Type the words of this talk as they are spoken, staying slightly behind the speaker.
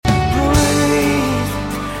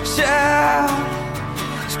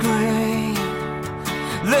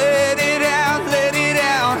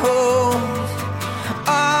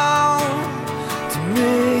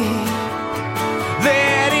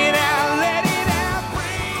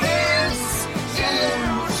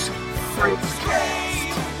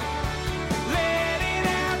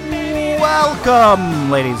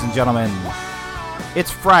Welcome, ladies and gentlemen.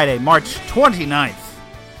 It's Friday, March 29th,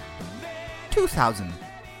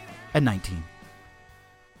 2019.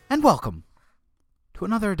 And welcome to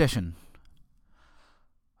another edition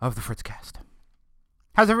of the Fritzcast.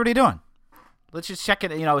 How's everybody doing? Let's just check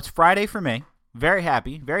it. You know, it's Friday for me. Very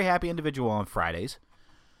happy individual on Fridays,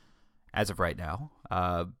 as of right now,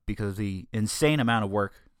 because of the insane amount of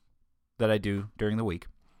work that I do during the week.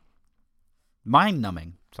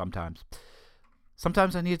 Mind-numbing sometimes.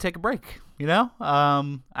 Sometimes I need to take a break, you know?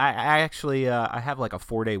 I actually I have like a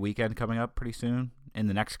 4-day weekend coming up pretty soon in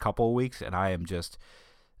the next couple of weeks, and I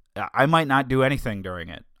might not do anything during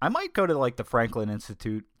it. I might go to like the Franklin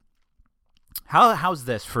Institute. How's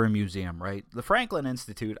this for a museum, right? The Franklin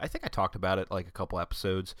Institute, I think I talked about it like a couple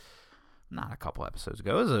episodes. Not a couple episodes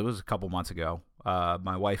ago. It was a couple months ago.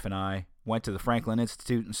 My wife and I went to the Franklin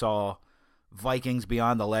Institute and saw Vikings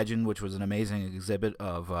Beyond the Legend, which was an amazing exhibit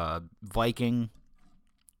of Viking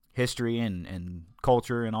history and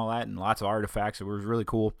culture and all that, and lots of artifacts. It was really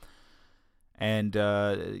cool. And,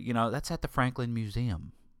 that's at the Franklin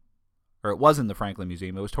Museum. Or it was in the Franklin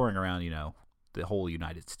Museum. It was touring around, the whole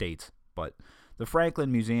United States. But the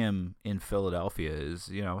Franklin Museum in Philadelphia is,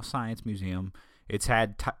 a science museum. It's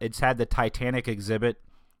had the Titanic exhibit,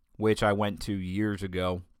 which I went to years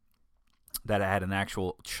ago, that had an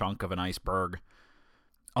actual chunk of an iceberg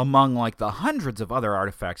among like the hundreds of other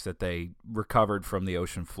artifacts that they recovered from the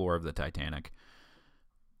ocean floor of the Titanic.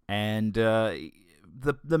 And the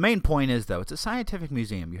main point is, though, it's a scientific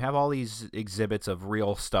museum. You have all these exhibits of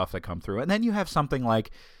real stuff that come through. And then you have something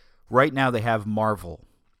like, right now they have Marvel.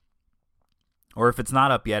 Or if it's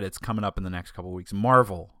not up yet, it's coming up in the next couple of weeks.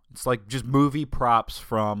 Marvel. It's like just movie props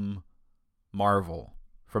from Marvel.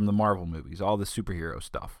 From the Marvel movies. All the superhero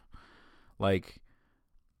stuff. Like,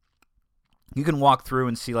 you can walk through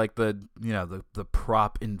and see like the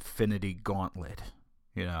prop Infinity Gauntlet.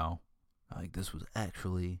 Like this was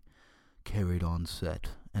actually carried on set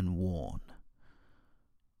and worn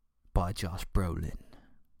by Josh Brolin.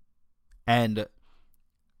 And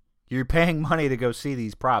you're paying money to go see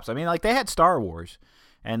these props. I mean, like, they had Star Wars.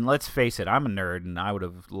 And let's face it, I'm a nerd, and I would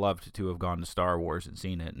have loved to have gone to Star Wars and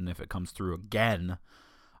seen it. And if it comes through again,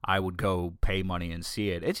 I would go pay money and see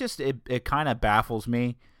it. It's just, it kind of baffles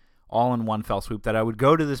me all in one fell swoop that I would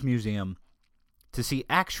go to this museum to see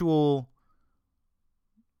actual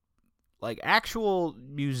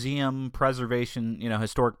museum preservation,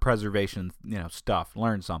 historic preservation, stuff,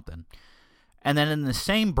 learn something. And then in the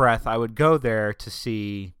same breath, I would go there to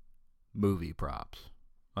see movie props.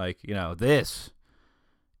 Like, this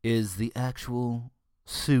is the actual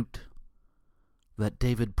suit that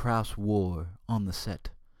David Prowse wore on the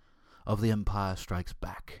set of The Empire Strikes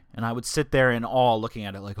Back. And I would sit there in awe looking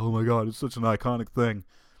at it like, oh my god, it's such an iconic thing.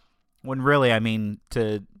 When really, I mean,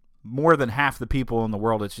 to more than half the people in the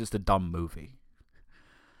world, it's just a dumb movie.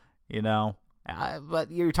 But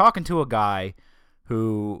you're talking to a guy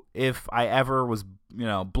who, if I ever was,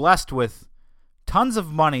 blessed with tons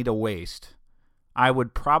of money to waste, I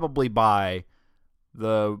would probably buy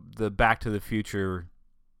the Back to the Future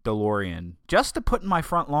DeLorean just to put in my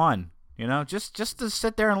front lawn. Just to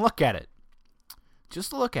sit there and look at it.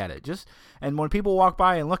 Just to look at it. And when people walk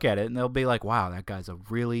by and look at it, and they'll be like, wow, that guy's a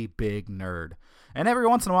really big nerd. And every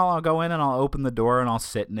once in a while, I'll go in and I'll open the door and I'll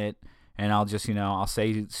sit in it, and I'll just, I'll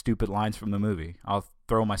say stupid lines from the movie. I'll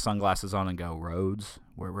throw my sunglasses on and go, roads,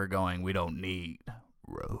 where we're going, we don't need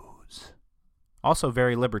roads. Also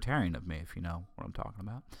very libertarian of me, if you know what I'm talking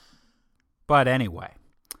about. But anyway,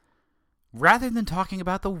 rather than talking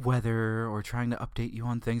about the weather or trying to update you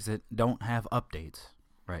on things that don't have updates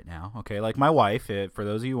right now, okay, like my wife, for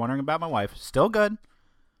those of you wondering about my wife, still good.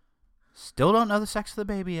 Still don't know the sex of the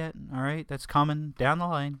baby yet, all right? That's coming down the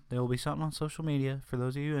line. There will be something on social media for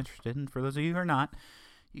those of you interested, and for those of you who are not,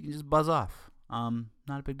 you can just buzz off. Not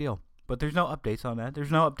a big deal. But there's no updates on that.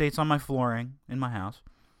 There's no updates on my flooring in my house,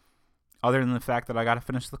 other than the fact that I got to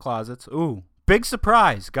finish the closets. Ooh, big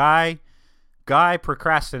surprise. Guy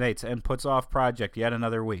procrastinates and puts off project yet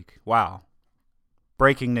another week. Wow.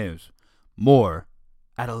 Breaking news. More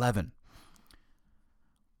at 11.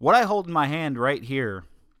 What I hold in my hand right here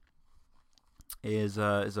is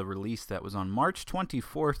a release that was on March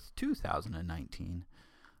 24th, 2019.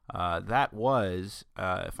 That was,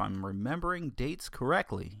 if I'm remembering dates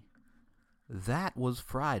correctly, that was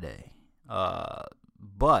Friday.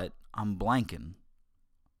 But I'm blanking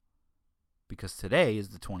because today is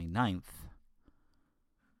the 29th.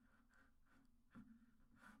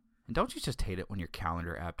 And don't you just hate it when your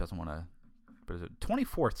calendar app doesn't want to... But is it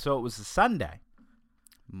 24th? So it was a Sunday.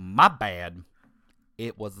 My bad.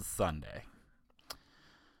 It was a Sunday.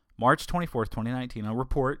 March 24th, 2019, a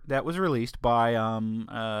report that was released by,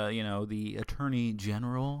 the Attorney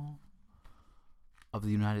General of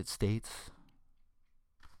the United States,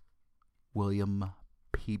 William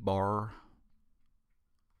P. Barr.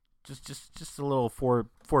 Just a little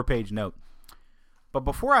four-page note. But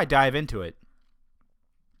before I dive into it,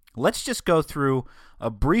 let's just go through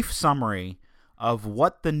a brief summary of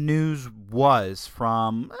what the news was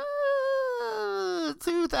from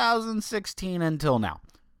 2016 until now.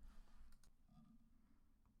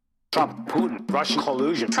 Trump, Putin, Russian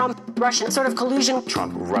collusion. Trump, Russian sort of collusion.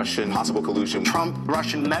 Trump, Russian, possible collusion. Trump,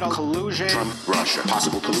 Russian metal collusion. Trump, Russia,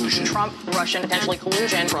 possible collusion. Trump, Russian, potentially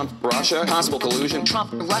collusion. Trump, Russia, possible collusion.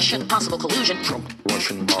 Trump, Russian, possible collusion. Trump,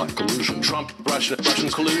 Russian, collusion. Trump, Russian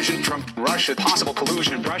collusion. Trump, Russia, possible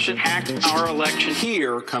collusion. Russian hacked our election.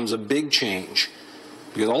 Here comes a big change.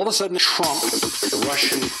 Because all of a sudden, Trump,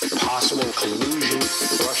 Russian, possible collusion.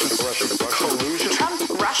 Russian collusion. Trump,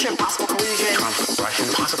 Russian, possible collusion. Trump,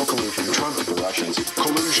 Russian, possible collusion. Trump, Russians,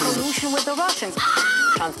 collusion. Collusion with the Russians.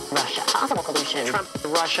 Trump, Russia, possible collusion. Trump,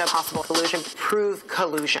 Russia, possible collusion. Prove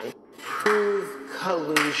collusion. Prove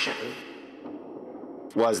collusion.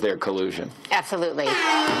 Was there collusion? Absolutely.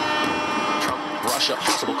 Trump, Russia,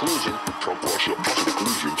 possible collusion. Trump, Russia, possible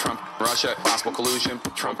collusion. Trump, Russia, possible collusion.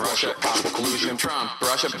 Trump, Russia, possible collusion. Trump,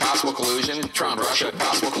 Russia, possible collusion. Trump, Russia,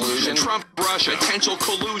 possible collusion. Trump, Russia, potential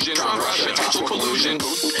collusion. Trump, Russia, potential collusion.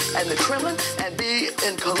 And the Kremlin and be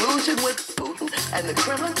in collusion with Putin. And the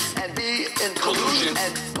Kremlin and be in collusion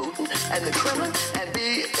and Putin. And the Kremlin and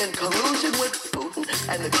be in collusion with Putin.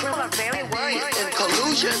 And the Kremlin and be in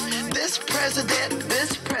collusion. This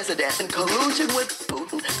president in collusion with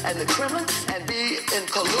Putin. And the Kremlin and be in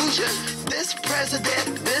collusion. This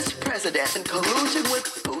president in collusion with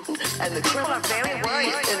Putin. And the Kremlin and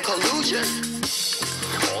be in collusion.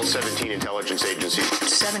 All 17 intelligence agencies.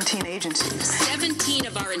 17 agencies. 17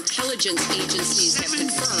 of our intelligence agencies have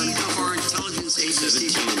confirmed.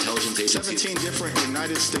 17 intelligence agencies. 17 different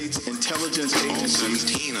United States intelligence agencies. All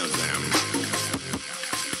 17 of them.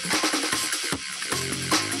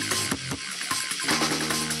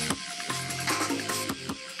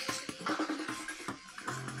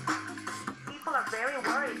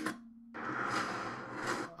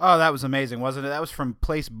 Oh, that was amazing, wasn't it? That was from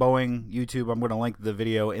Place Boeing YouTube. I'm going to link the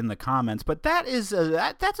video in the comments. But that is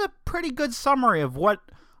that's a pretty good summary of what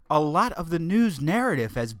a lot of the news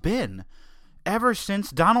narrative has been ever since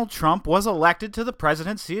Donald Trump was elected to the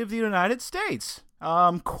presidency of the United States.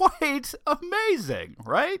 Quite amazing,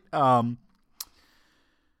 right? I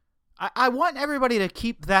want everybody to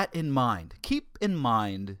keep that in mind. Keep in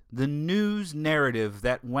mind the news narrative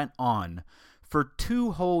that went on for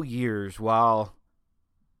 2 whole years while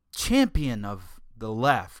champion of the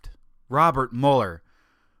left, Robert Mueller,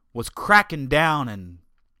 was cracking down and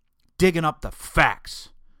digging up the facts.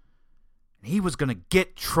 And he was going to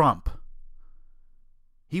get Trump.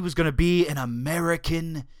 He was going to be an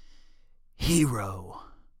American hero.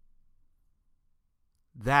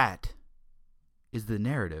 That is the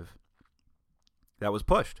narrative that was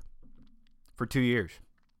pushed for 2 years.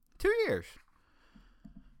 2 years.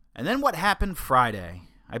 And then what happened Friday?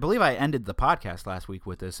 I believe I ended the podcast last week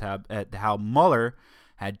with this, how Mueller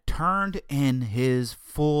had turned in his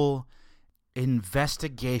full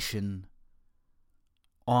investigation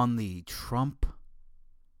on the Trump-Russia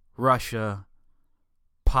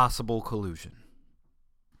possible collusion.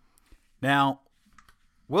 Now,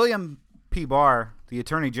 William P. Barr, the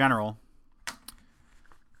Attorney General,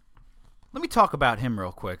 let me talk about him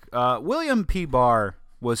real quick. William P. Barr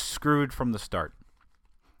was screwed from the start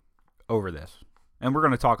over this. And we're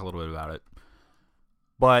going to talk a little bit about it.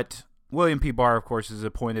 But William P. Barr, of course, is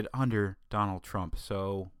appointed under Donald Trump.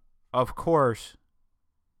 So, of course,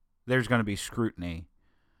 there's going to be scrutiny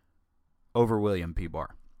over William P.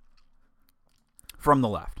 Barr from the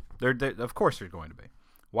left. Of course there's going to be.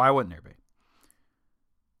 Why wouldn't there be?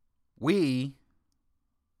 We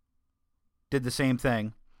did the same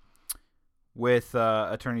thing with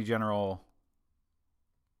Attorney General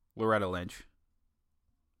Loretta Lynch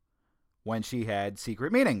when she had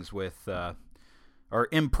secret meetings with, or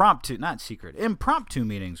impromptu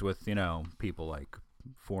meetings with, people like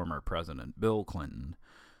former President Bill Clinton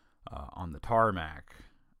on the tarmac,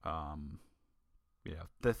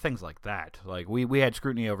 the things like that. Like, we had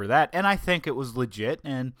scrutiny over that, and I think it was legit,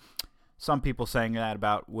 and some people saying that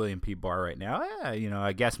about William P. Barr right now,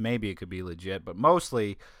 I guess maybe it could be legit, but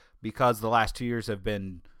mostly because the last 2 years have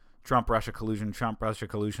been Trump-Russia collusion,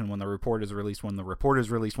 when the report is released, when the report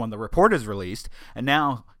is released, and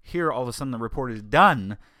now here all of a sudden the report is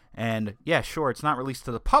done, and yeah, sure, it's not released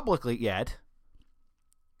to the public yet,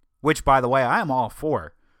 which, by the way, I am all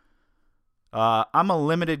for. I'm a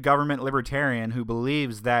limited government libertarian who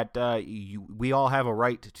believes that we all have a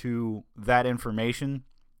right to that information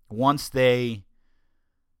once they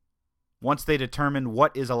determine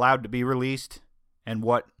what is allowed to be released and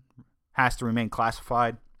what has to remain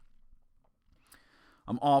classified.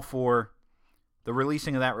 I'm all for the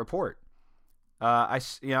releasing of that report. I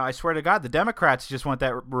swear to God, the Democrats just want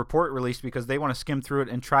that report released because they want to skim through it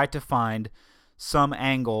and try to find some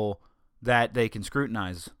angle that they can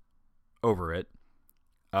scrutinize over it.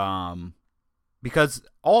 Because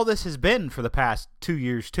all this has been for the past 2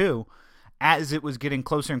 years too, as it was getting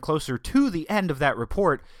closer and closer to the end of that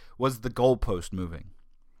report, was the goalpost moving.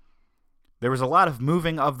 There was a lot of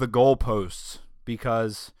moving of the goalposts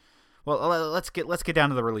because, well, let's get down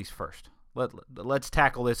to the release first. Let's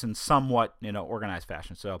tackle this in somewhat organized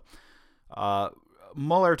fashion. So,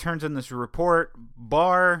 Mueller turns in this report.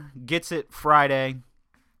 Barr gets it Friday.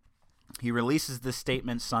 He releases this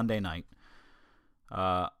statement Sunday night,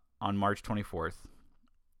 on March 24th,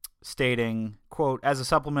 stating, quote, as a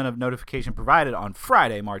supplement of notification provided on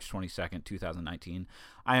Friday, March 22nd, 2019,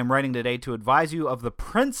 I am writing today to advise you of the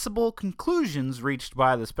principal conclusions reached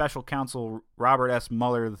by the special counsel Robert S.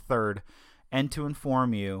 Mueller III and to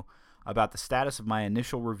inform you about the status of my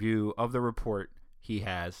initial review of the report he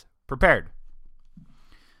has prepared.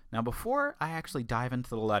 Now, before I actually dive into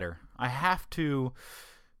the letter, I have to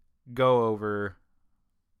go over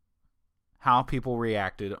how people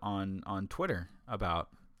reacted on Twitter about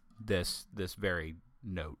this very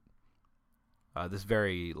note, this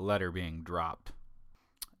very letter being dropped.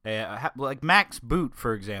 Like Max Boot,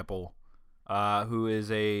 for example, who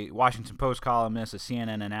is a Washington Post columnist, a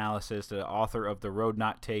CNN analyst, the author of The Road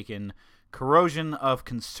Not Taken, Corrosion of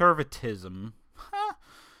Conservatism,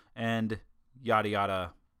 and yada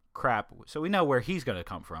yada crap. So we know where he's going to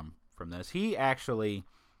come from this. He actually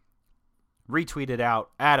retweeted out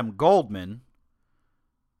Adam Goldman,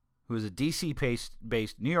 who is a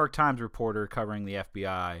DC-based New York Times reporter covering the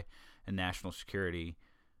FBI and national security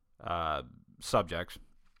subjects.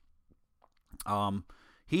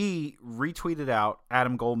 He retweeted out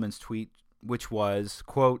Adam Goldman's tweet, which was,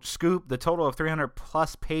 quote, Scoop, the total of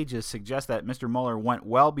 300-plus pages suggests that Mr. Mueller went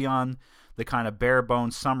well beyond the kind of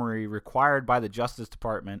bare-bones summary required by the Justice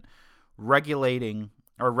Department regulation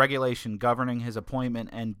governing his appointment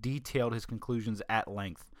and detailed his conclusions at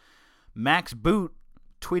length. Max Boot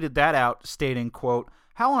tweeted that out, stating, quote,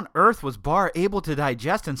 how on earth was Barr able to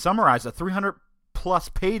digest and summarize a 300-plus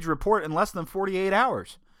page report in less than 48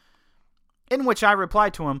 hours? In which I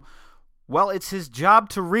replied to him, well, it's his job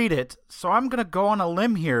to read it, so I'm going to go on a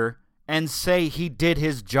limb here and say he did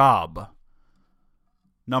his job.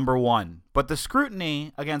 Number one. But the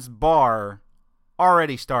scrutiny against Barr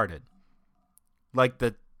already started. Like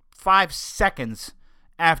the 5 seconds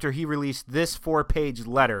after he released this 4-page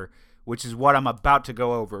letter, which is what I'm about to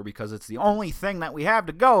go over because it's the only thing that we have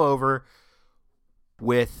to go over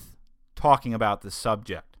with talking about this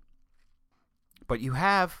subject. But you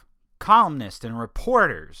have columnists and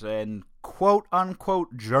reporters and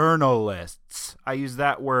quote-unquote journalists. I use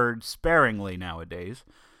that word sparingly nowadays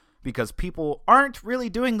because people aren't really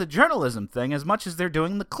doing the journalism thing as much as they're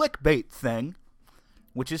doing the clickbait thing,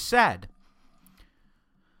 which is sad.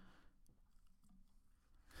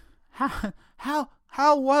 How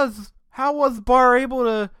was Barr able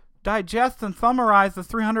to digest and summarize the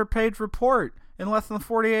 300-page report in less than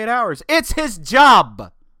 48 hours? It's his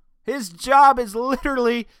job. His job is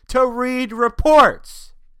literally to read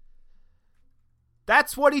reports.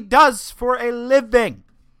 That's what he does for a living.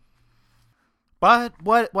 But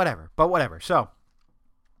whatever. So,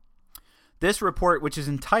 this report, which is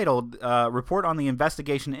entitled Report on the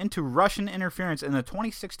Investigation into Russian Interference in the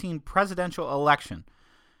 2016 Presidential Election,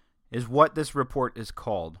 is what this report is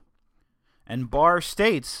called. And Barr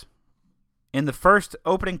states in the first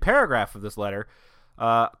opening paragraph of this letter,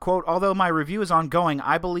 quote, although my review is ongoing,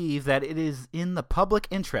 I believe that it is in the public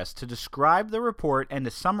interest to describe the report and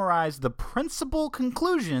to summarize the principal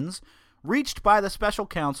conclusions reached by the special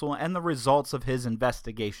counsel and the results of his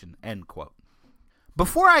investigation, end quote.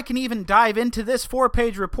 Before I can even dive into this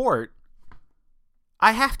 4-page report,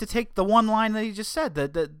 I have to take the one line that he just said,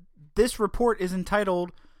 that this report is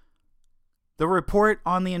entitled The Report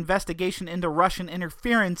on the Investigation into Russian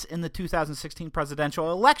Interference in the 2016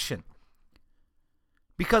 Presidential Election.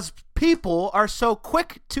 Because people are so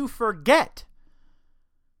quick to forget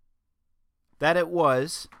that it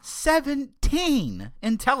was 17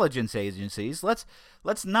 intelligence agencies. Let's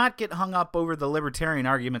not get hung up over the libertarian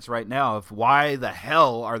arguments right now of why the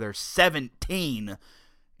hell are there 17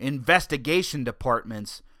 investigation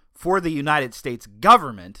departments for the United States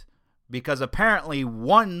government, because apparently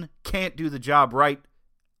one can't do the job right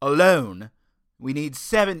alone, We need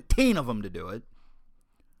 17 of them to do it.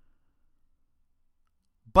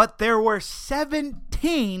 But there were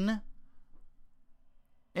 17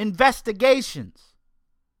 investigations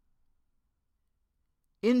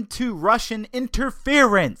into Russian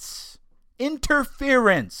interference.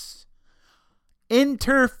 Interference.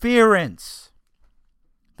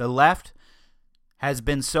 The left has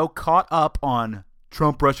been so caught up on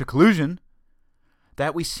Trump-Russia collusion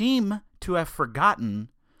that we seem to have forgotten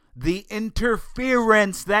the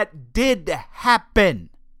interference that did happen.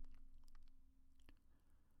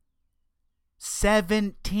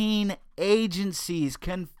 17 agencies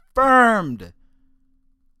confirmed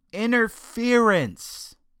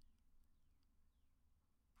interference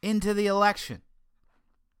into the election.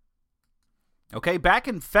 Okay, back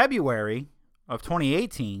in February of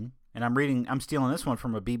 2018, and I'm stealing this one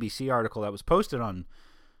from a BBC article that was posted on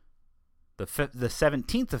the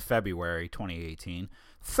 17th of February 2018,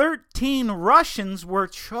 13 Russians were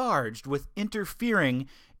charged with interfering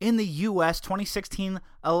in the U.S. 2016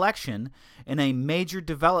 election in a major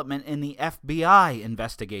development in the FBI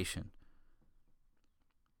investigation.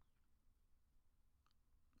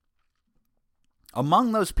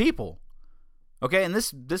 Among those people, okay, and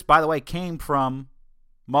this by the way came from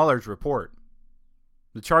Mueller's report.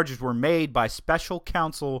 The charges were made by Special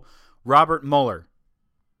Counsel Robert Mueller.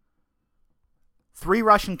 3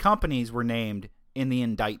 Russian companies were named in the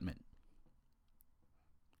indictment.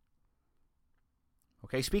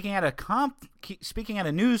 Okay, speaking at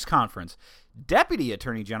a news conference, Deputy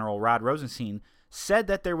Attorney General Rod Rosenstein said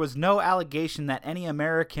that there was no allegation that any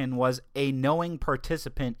American was a knowing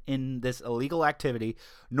participant in this illegal activity,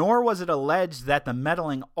 nor was it alleged that the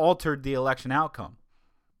meddling altered the election outcome.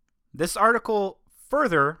 This article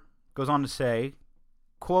further goes on to say,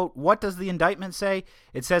 quote, what does the indictment say?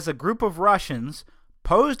 It says a group of Russians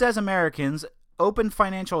posed as Americans, opened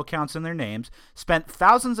financial accounts in their names, spent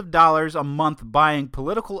thousands of dollars a month buying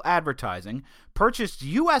political advertising, purchased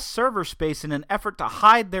U.S. server space in an effort to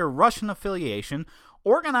hide their Russian affiliation,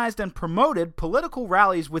 organized and promoted political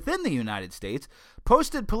rallies within the United States,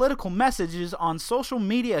 posted political messages on social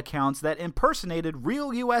media accounts that impersonated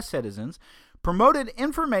real U.S. citizens, promoted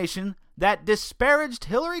information that disparaged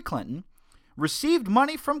Hillary Clinton, received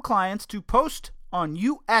money from clients to post on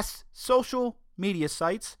U.S. social media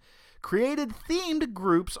sites, created themed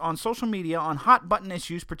groups on social media on hot-button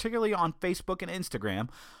issues, particularly on Facebook and Instagram,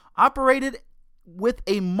 operated with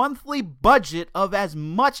a monthly budget of as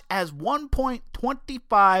much as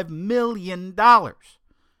 $1.25 million.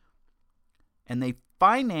 And they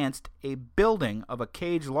financed a building of a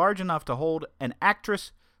cage large enough to hold an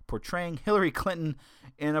actress portraying Hillary Clinton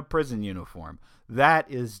in a prison uniform.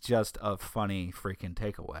 That is just a funny freaking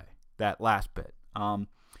takeaway, that last bit.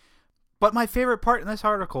 But my favorite part in this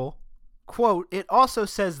article, quote, it also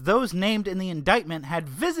says those named in the indictment had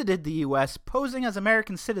visited the U.S. posing as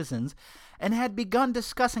American citizens and had begun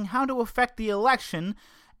discussing how to affect the election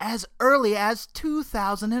as early as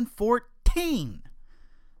 2014.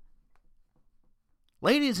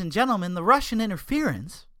 Ladies and gentlemen, the Russian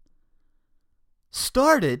interference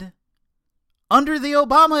started under the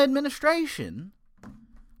Obama administration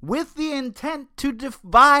with the intent to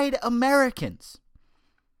divide Americans.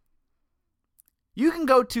 You can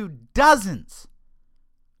go to dozens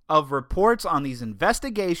of reports on these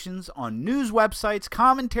investigations, on news websites,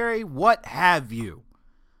 commentary, what have you,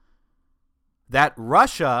 that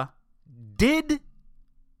Russia did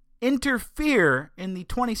interfere in the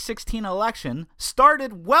 2016 election,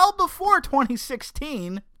 started well before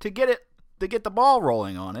 2016 to get the ball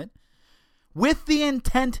rolling on it, with the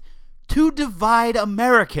intent to divide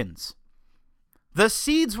Americans. The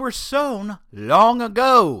seeds were sown long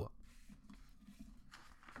ago.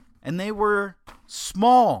 And they were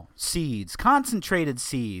small seeds, concentrated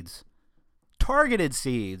seeds, targeted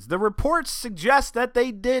seeds. The reports suggest that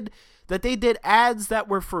they did ads that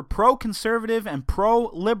were for pro-conservative and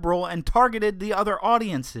pro-liberal and targeted the other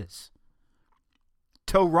audiences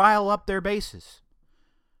to rile up their bases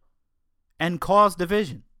and cause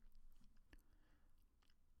division.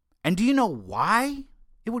 And do you know why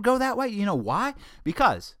it would go that way? You know why?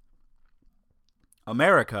 Because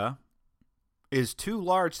America is too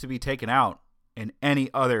large to be taken out in any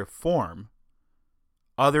other form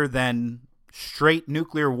other than straight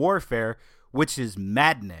nuclear warfare, which is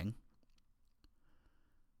maddening.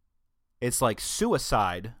 It's like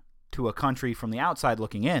suicide to a country from the outside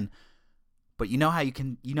looking in. But you know how you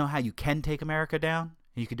can take America down?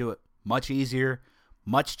 You can do it much easier,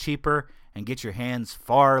 much cheaper, and get your hands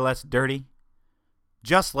far less dirty.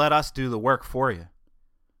 Just let us do the work for you.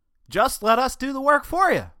 Just let us do the work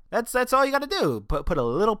for you. That's all you got to do. Put a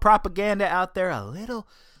little propaganda out there, a little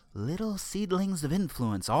little seedlings of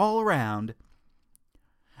influence all around.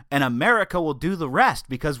 And America will do the rest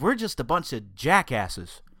because we're just a bunch of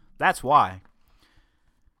jackasses. That's why.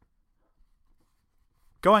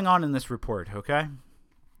 Going on in this report, okay?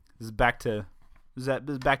 This is back to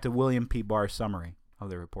William P. Barr's summary of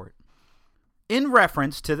the report. In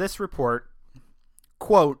reference to this report,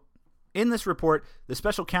 quote, in this report, the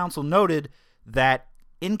special counsel noted that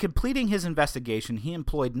in completing his investigation, he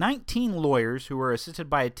employed 19 lawyers who were assisted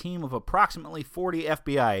by a team of approximately 40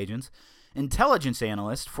 FBI agents, intelligence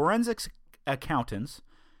analysts, forensics accountants,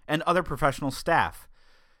 and other professional staff.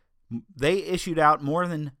 They issued out more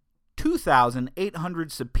than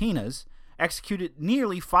 2,800 subpoenas, executed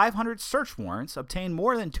nearly 500 search warrants, obtained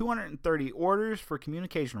more than 230 orders for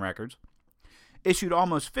communication records, issued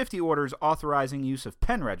almost 50 orders authorizing use of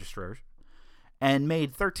pen registers, and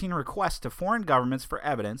made 13 requests to foreign governments for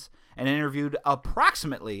evidence, and interviewed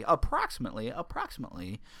approximately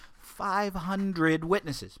 500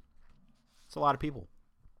 witnesses. It's a lot of people.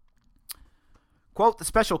 Quote, the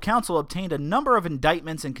special counsel obtained a number of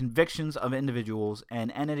indictments and convictions of individuals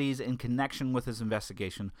and entities in connection with his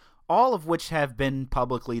investigation, all of which have been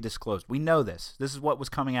publicly disclosed. We know this. This is what was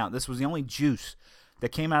coming out. This was the only juice that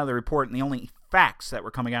came out of the report, and the only facts that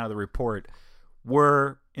were coming out of the report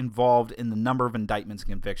were involved in the number of indictments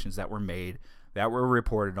and convictions that were made, that were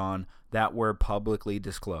reported on, that were publicly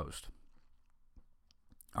disclosed.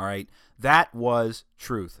 All right, that was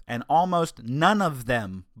truth. And almost none of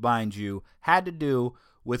them, mind you, had to do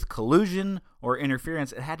with collusion or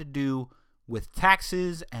interference. It had to do with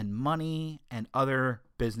taxes and money and other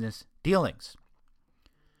business dealings,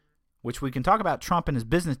 which we can talk about Trump and his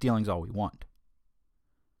business dealings all we want.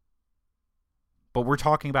 But we're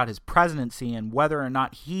talking about his presidency and whether or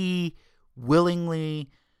not he willingly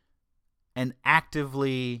and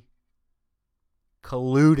actively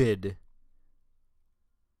colluded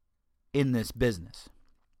in this business,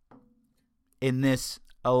 in this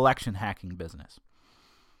election hacking business.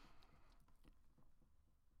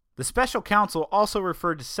 The special counsel also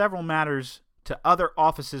referred to several matters to other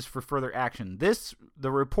offices for further action.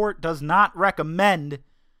 The report does not recommend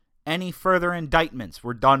any further indictments.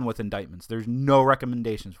 We're done with indictments. There's no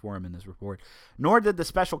recommendations for him in this report. Nor did the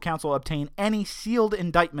special counsel obtain any sealed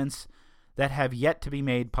indictments that have yet to be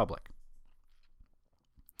made public.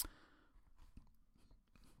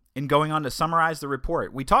 In going on to summarize the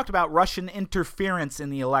report, we talked about Russian interference in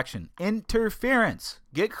the election. Interference.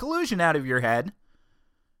 Get collusion out of your head.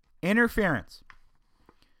 Interference.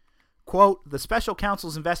 Quote, the special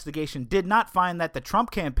counsel's investigation did not find that the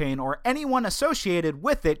Trump campaign or anyone associated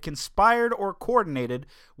with it conspired or coordinated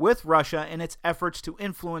with Russia in its efforts to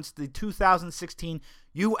influence the 2016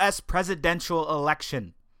 U.S. presidential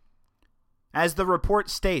election. As the report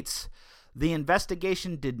states, the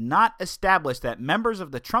investigation did not establish that members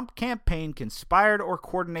of the Trump campaign conspired or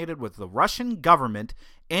coordinated with the Russian government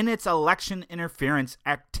in its election interference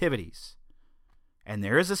activities. And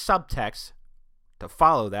there is a subtext to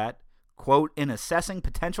follow that. Quote, in assessing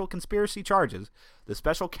potential conspiracy charges, the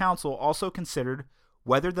special counsel also considered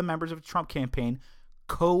whether the members of the Trump campaign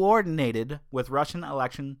coordinated with Russian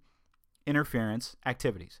election interference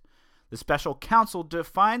activities. The special counsel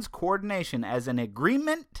defines coordination as an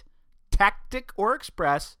agreement, tactic, or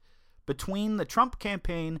express between the Trump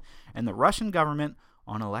campaign and the Russian government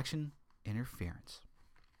on election interference.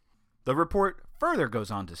 The report further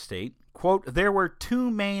goes on to state, quote, there were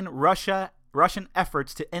two main Russian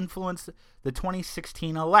efforts to influence the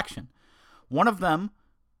 2016 election. One of them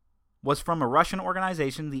was from a Russian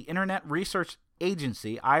organization, the Internet Research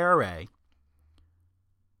Agency, IRA,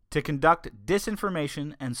 to conduct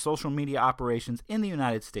disinformation and social media operations in the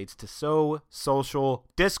United States to sow social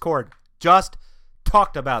discord. Just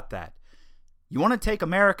talked about that. You want to take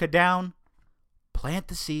America down? Plant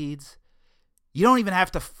the seeds. You don't even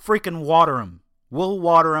have to freaking water them. We'll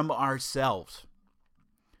water them ourselves.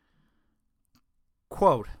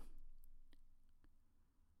 Quote,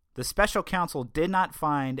 the special counsel did not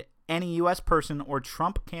find any U.S. person or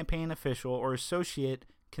Trump campaign official or associate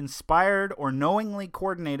conspired or knowingly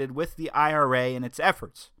coordinated with the IRA in its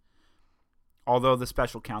efforts, although the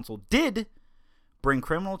special counsel did bring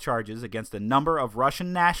criminal charges against a number of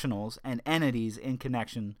Russian nationals and entities in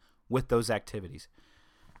connection with those activities.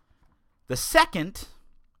 The second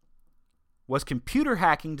was computer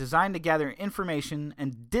hacking designed to gather information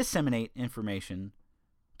and disseminate information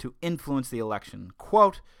to influence the election.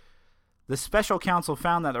 Quote, the special counsel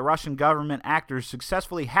found that the Russian government actors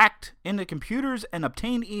successfully hacked into computers and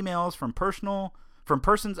obtained emails from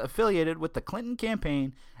persons affiliated with the Clinton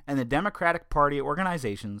campaign and the Democratic Party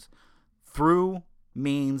organizations through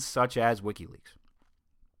means such as WikiLeaks.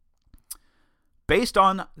 Based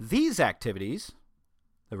on these activities,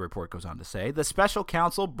 the report goes on to say, the special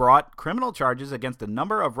counsel brought criminal charges against a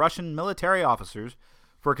number of Russian military officers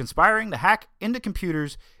for conspiring to hack into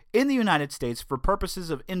computers in the United States for purposes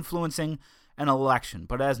of influencing an election.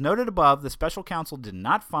 But as noted above, the special counsel did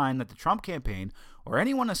not find that the Trump campaign or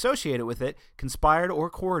anyone associated with it conspired or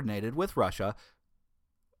coordinated with Russia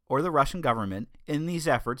or the Russian government in these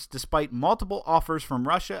efforts, despite multiple offers from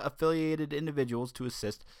Russia-affiliated individuals to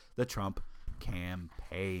assist the Trump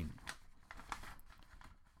campaign.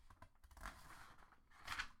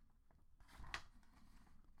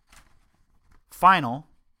 Final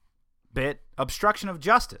bit, obstruction of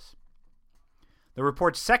justice. The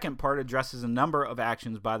report's second part addresses a number of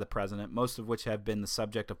actions by the president, most of which have been the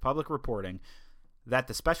subject of public reporting, that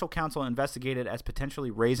the special counsel investigated as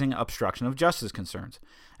potentially raising obstruction of justice concerns.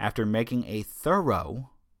 After making a thorough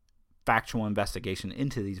factual investigation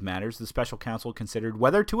into these matters, the special counsel considered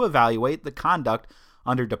whether to evaluate the conduct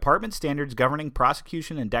under department standards governing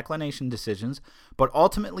prosecution and declination decisions, but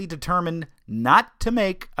ultimately determined not to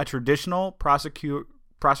make a traditional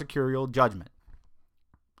prosecutorial judgment.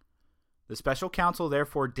 The special counsel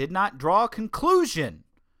therefore did not draw a conclusion,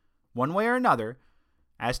 one way or another,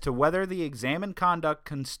 as to whether the examined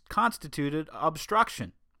conduct constituted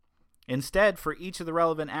obstruction. Instead, for each of the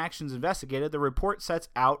relevant actions investigated, the report sets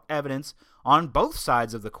out evidence on both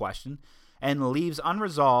sides of the question and leaves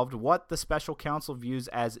unresolved what the special counsel views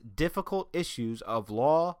as difficult issues of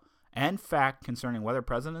law and fact concerning whether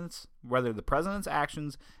the president's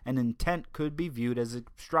actions and intent could be viewed as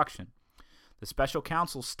obstruction. The special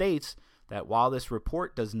counsel states that while this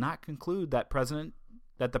report does not conclude that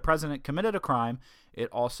the president committed a crime, it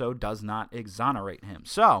also does not exonerate him.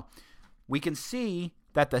 So, we can see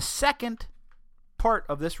that the second part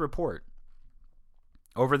of this report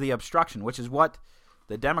over the obstruction, which is what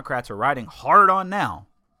the Democrats are riding hard on now,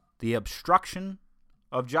 the obstruction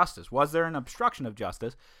of justice. Was there an obstruction of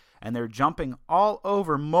justice? And they're jumping all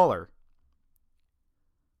over Mueller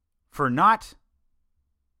for not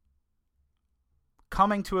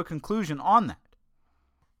coming to a conclusion on that.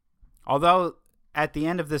 Although at the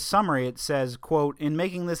end of this summary it says, quote, in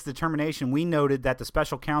making this determination, we noted that the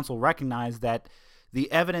special counsel recognized that the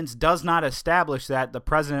evidence does not establish that the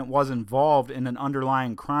president was involved in an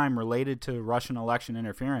underlying crime related to Russian election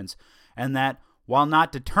interference, and that, while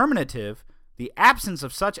not determinative, the absence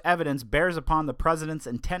of such evidence bears upon the president's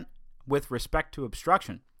intent with respect to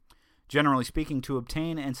obstruction. Generally speaking, to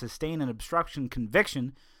obtain and sustain an obstruction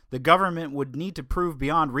conviction, the government would need to prove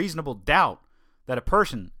beyond reasonable doubt that a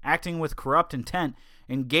person acting with corrupt intent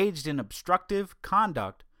engaged in obstructive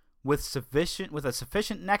conduct with a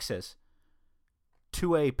sufficient nexus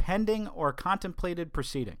to a pending or contemplated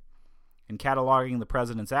proceeding. In cataloging the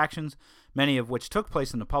president's actions, many of which took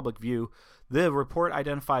place in the public view, the report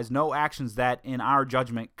identifies no actions that, in our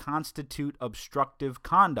judgment, constitute obstructive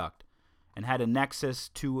conduct and had a nexus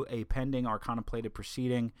to a pending or contemplated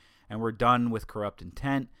proceeding and were done with corrupt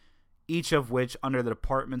intent, each of which, under the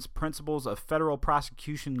department's principles of federal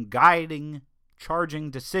prosecution guiding charging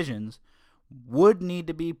decisions, would need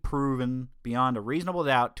to be proven beyond a reasonable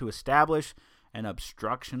doubt to establish an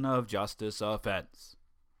obstruction of justice offense.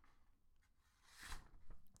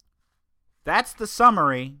 That's the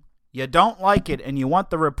summary. You don't like it and you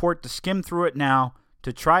want the report to skim through it now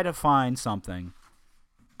to try to find something.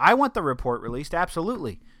 I want the report released,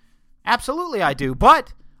 absolutely. Absolutely I do,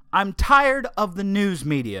 but I'm tired of the news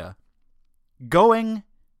media going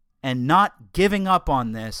and not giving up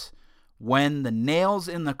on this when the nails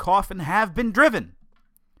in the coffin have been driven.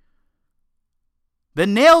 The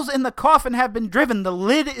nails in the coffin have been driven. The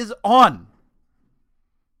lid is on.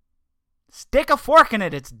 Stick a fork in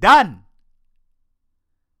it. It's done.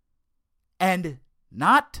 And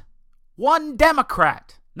not one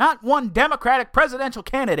Democrat, not one Democratic presidential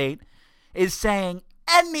candidate is saying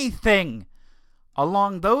anything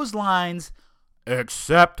along those lines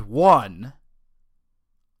except one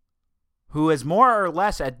who has more or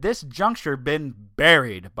less at this juncture been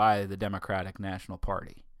buried by the Democratic National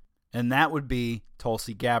Party. And that would be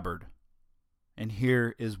Tulsi Gabbard. And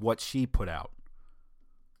here is what she put out.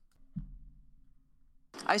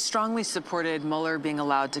 I strongly supported Mueller being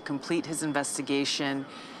allowed to complete his investigation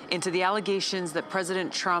into the allegations that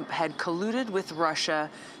President Trump had colluded with Russia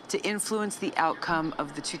to influence the outcome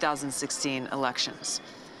of the 2016 elections.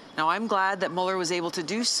 Now, I'm glad that Mueller was able to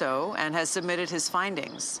do so and has submitted his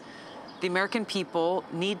findings. The American people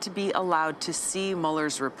need to be allowed to see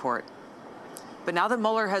Mueller's report. But now that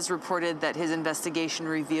Mueller has reported that his investigation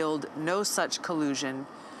revealed no such collusion,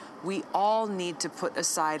 we all need to put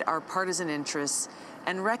aside our partisan interests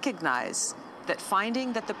and recognize that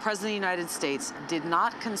finding that the President of the United States did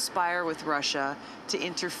not conspire with Russia to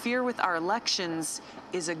interfere with our elections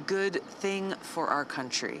is a good thing for our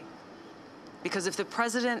country. Because if the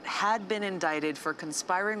President had been indicted for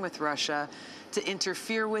conspiring with Russia to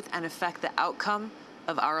interfere with and affect the outcome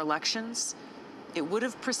of our elections, it would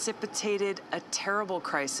have precipitated a terrible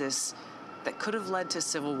crisis that could have led to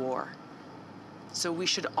civil war. So we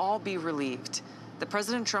should all be relieved that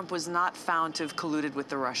President Trump was not found to have colluded with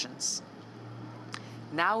the Russians.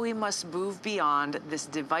 Now we must move beyond this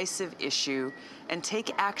divisive issue and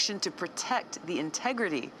take action to protect the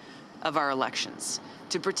integrity of our elections,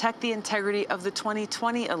 to protect the integrity of the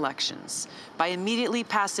 2020 elections by immediately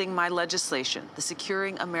passing my legislation, the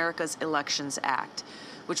Securing America's Elections Act,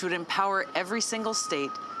 which would empower every single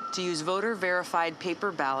state to use voter-verified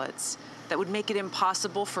paper ballots that would make it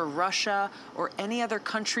impossible for Russia or any other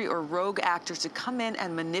country or rogue actor to come in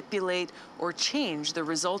and manipulate or change the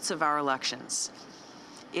results of our elections.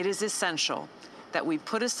 It is essential that we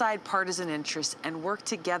put aside partisan interests and work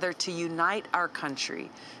together to unite our country,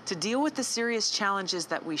 to deal with the serious challenges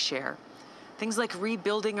that we share. Things like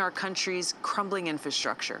rebuilding our country's crumbling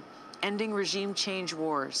infrastructure, ending regime change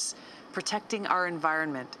wars, protecting our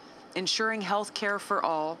environment, ensuring health care for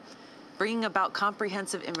all, bringing about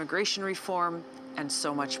comprehensive immigration reform, and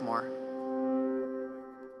so much more.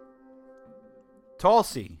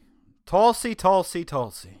 Tulsi. Tulsi, Tulsi,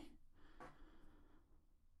 Tulsi.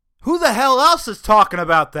 Who the hell else is talking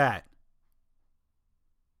about that?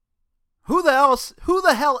 Who the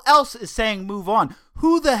hell else is saying move on?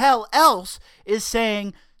 Who the hell else is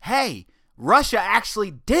saying, hey, Russia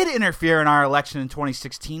actually did interfere in our election in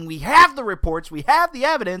 2016. We have the reports. We have the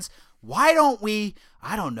evidence. Why don't we,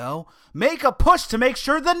 I don't know, make a push to make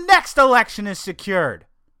sure the next election is secured?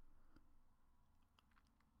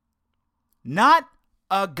 Not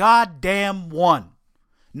a goddamn one.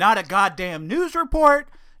 Not a goddamn news report.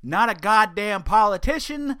 Not a goddamn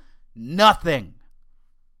politician. Nothing.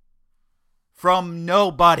 From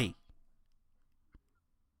nobody.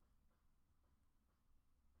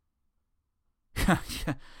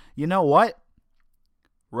 You know what?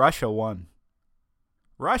 Russia won.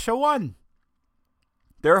 Russia won.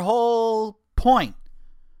 Their whole point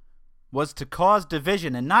was to cause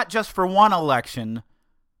division, and not just for one election,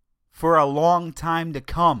 for a long time to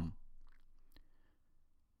come.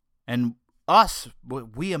 And us,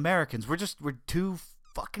 we Americans, we're too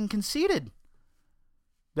fucking conceited.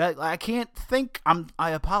 That I can't think.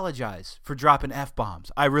 I apologize for dropping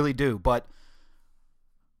F-bombs. I really do, but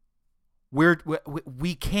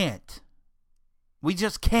we can't. We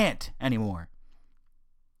just can't anymore.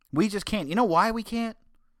 We just can't. You know why we can't?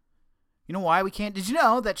 You know why we can't? Did you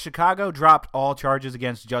know that Chicago dropped all charges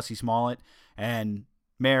against Jussie Smollett, and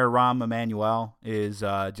Mayor Rahm Emanuel is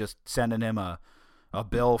just sending him a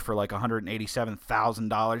bill for like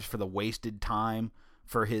 $187,000 for the wasted time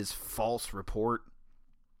for his false report?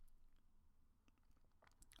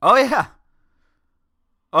 Oh, yeah.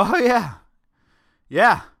 Oh, yeah.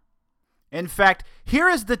 Yeah. In fact, here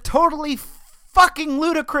is the totally fucking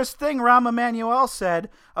ludicrous thing Rahm Emanuel said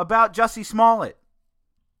about Jussie Smollett.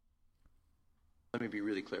 Let me be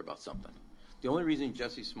really clear about something. The only reason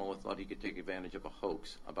Jussie Smollett thought he could take advantage of a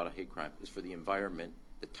hoax about a hate crime is for the environment,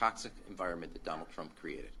 the toxic environment that Donald Trump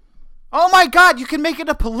created. Oh my God, you can make it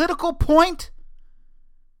a political point?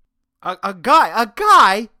 A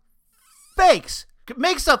guy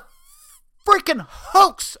makes a freaking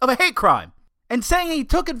hoax of a hate crime and saying he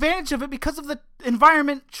took advantage of it because of the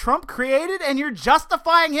environment Trump created, and you're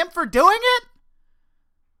justifying him for doing it?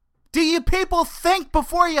 Do you people think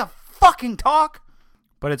before you fucking talk?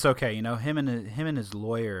 But it's okay, you know, him and his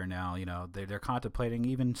lawyer now, you know, they're contemplating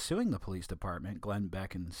even suing the police department, Glenn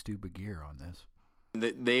Beck and Stu Begir, on this.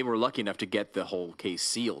 They were lucky enough to get the whole case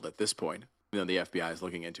sealed at this point. You know, the FBI is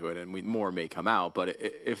looking into it, and more may come out. But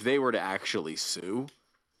if they were to actually sue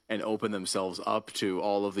and open themselves up to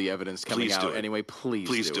all of the evidence coming out anyway,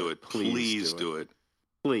 please do it. Please do it.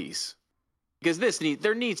 Please. Because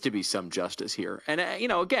there needs to be some justice here. And, you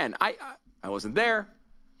know, again, I wasn't there.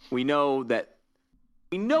 We know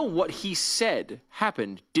what he said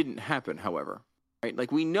didn't happen, however. Right?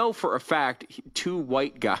 Like, we know for a fact two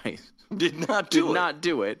white guys did not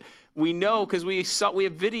do it. We know because we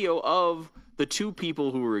have video of the two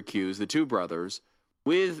people who were accused, the two brothers,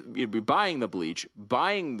 with buying the bleach,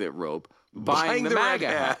 buying the rope, buying the MAGA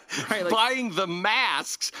hat, right? Like, buying the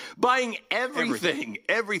masks, buying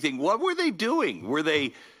everything. What were they doing? Were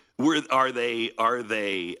they Are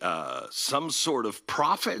they some sort of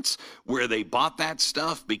prophets where they bought that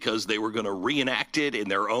stuff because they were going to reenact it in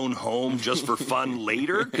their own home just for fun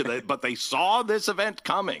later? But they saw this event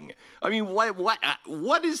coming. I mean,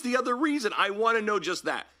 what is the other reason? I want to know just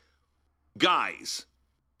that. Guys,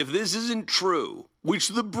 if this isn't true, which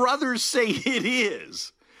the brothers say it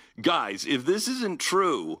is, guys, if this isn't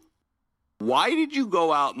true, why did you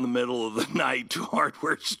go out in the middle of the night to a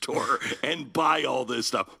hardware store and buy all this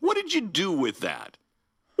stuff? What did you do with that?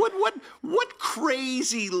 What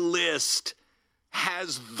crazy list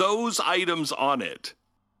has those items on it?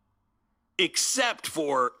 Except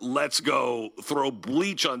for let's go throw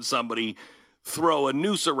bleach on somebody, throw a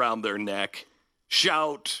noose around their neck,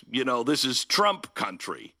 shout, this is Trump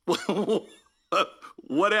country.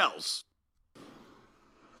 What else?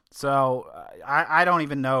 So I don't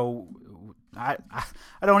even know. I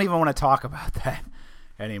don't even want to talk about that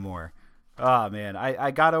anymore. Oh, man.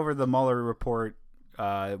 I got over the Mueller report,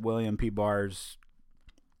 William P. Barr's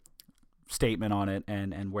statement on it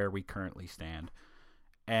and where we currently stand.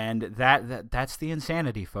 And that's the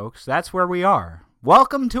insanity, folks. That's where we are.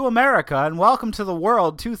 Welcome to America and welcome to the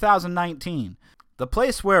world 2019. The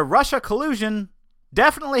place where Russia collusion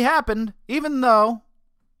definitely happened, even though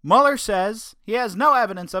Mueller says he has no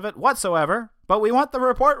evidence of it whatsoever, but we want the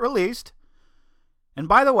report released. And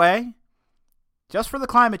by the way, just for the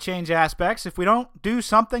climate change aspects, if we don't do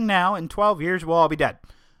something now, in 12 years, we'll all be dead.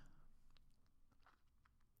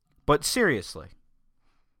 But seriously,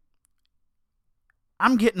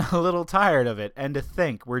 I'm getting a little tired of it. And to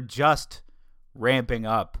think we're just ramping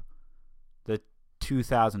up the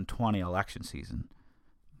 2020 election season.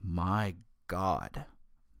 My God.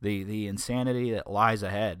 The insanity that lies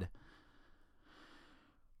ahead.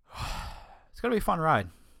 It's going to be a fun ride.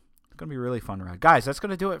 It's going to be a really fun ride. Guys, that's going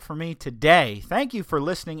to do it for me today. Thank you for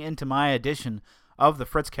listening into my edition of the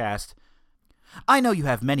Fritzcast. I know you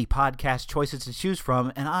have many podcast choices to choose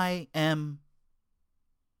from, and I am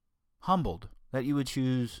humbled that you would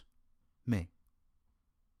choose me.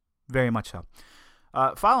 Very much so.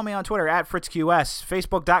 Follow me on Twitter at FritzQS,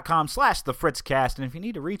 Facebook.com/TheFritzcast, and if you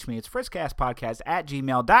need to reach me, it's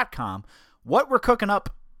FritzcastPodcast@gmail.com. What we're cooking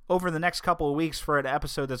up over the next couple of weeks for an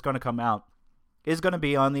episode that's going to come out is going to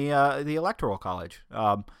be on the Electoral College.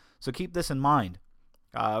 So keep this in mind,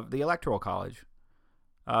 the Electoral College,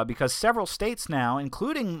 because several states now,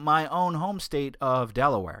 including my own home state of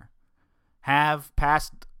Delaware, have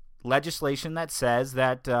passed legislation that says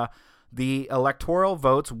that the electoral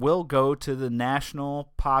votes will go to the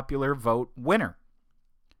national popular vote winner.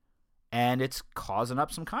 And it's causing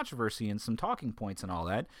up some controversy and some talking points and all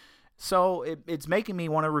that. So it's making me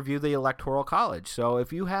want to review the Electoral College. So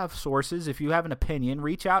if you have sources, if you have an opinion,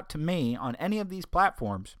 reach out to me on any of these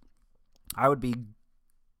platforms. I would be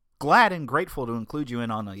glad and grateful to include you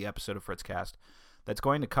in on the episode of Fritzcast that's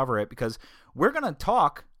going to cover it, because we're going to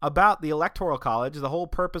talk about the Electoral College, the whole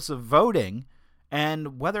purpose of voting,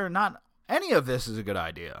 and whether or not any of this is a good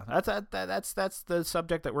idea. That's the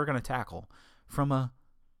subject that we're going to tackle from a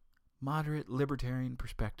moderate libertarian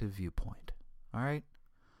perspective viewpoint. All right?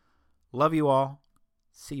 Love you all.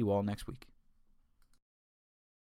 See you all next week.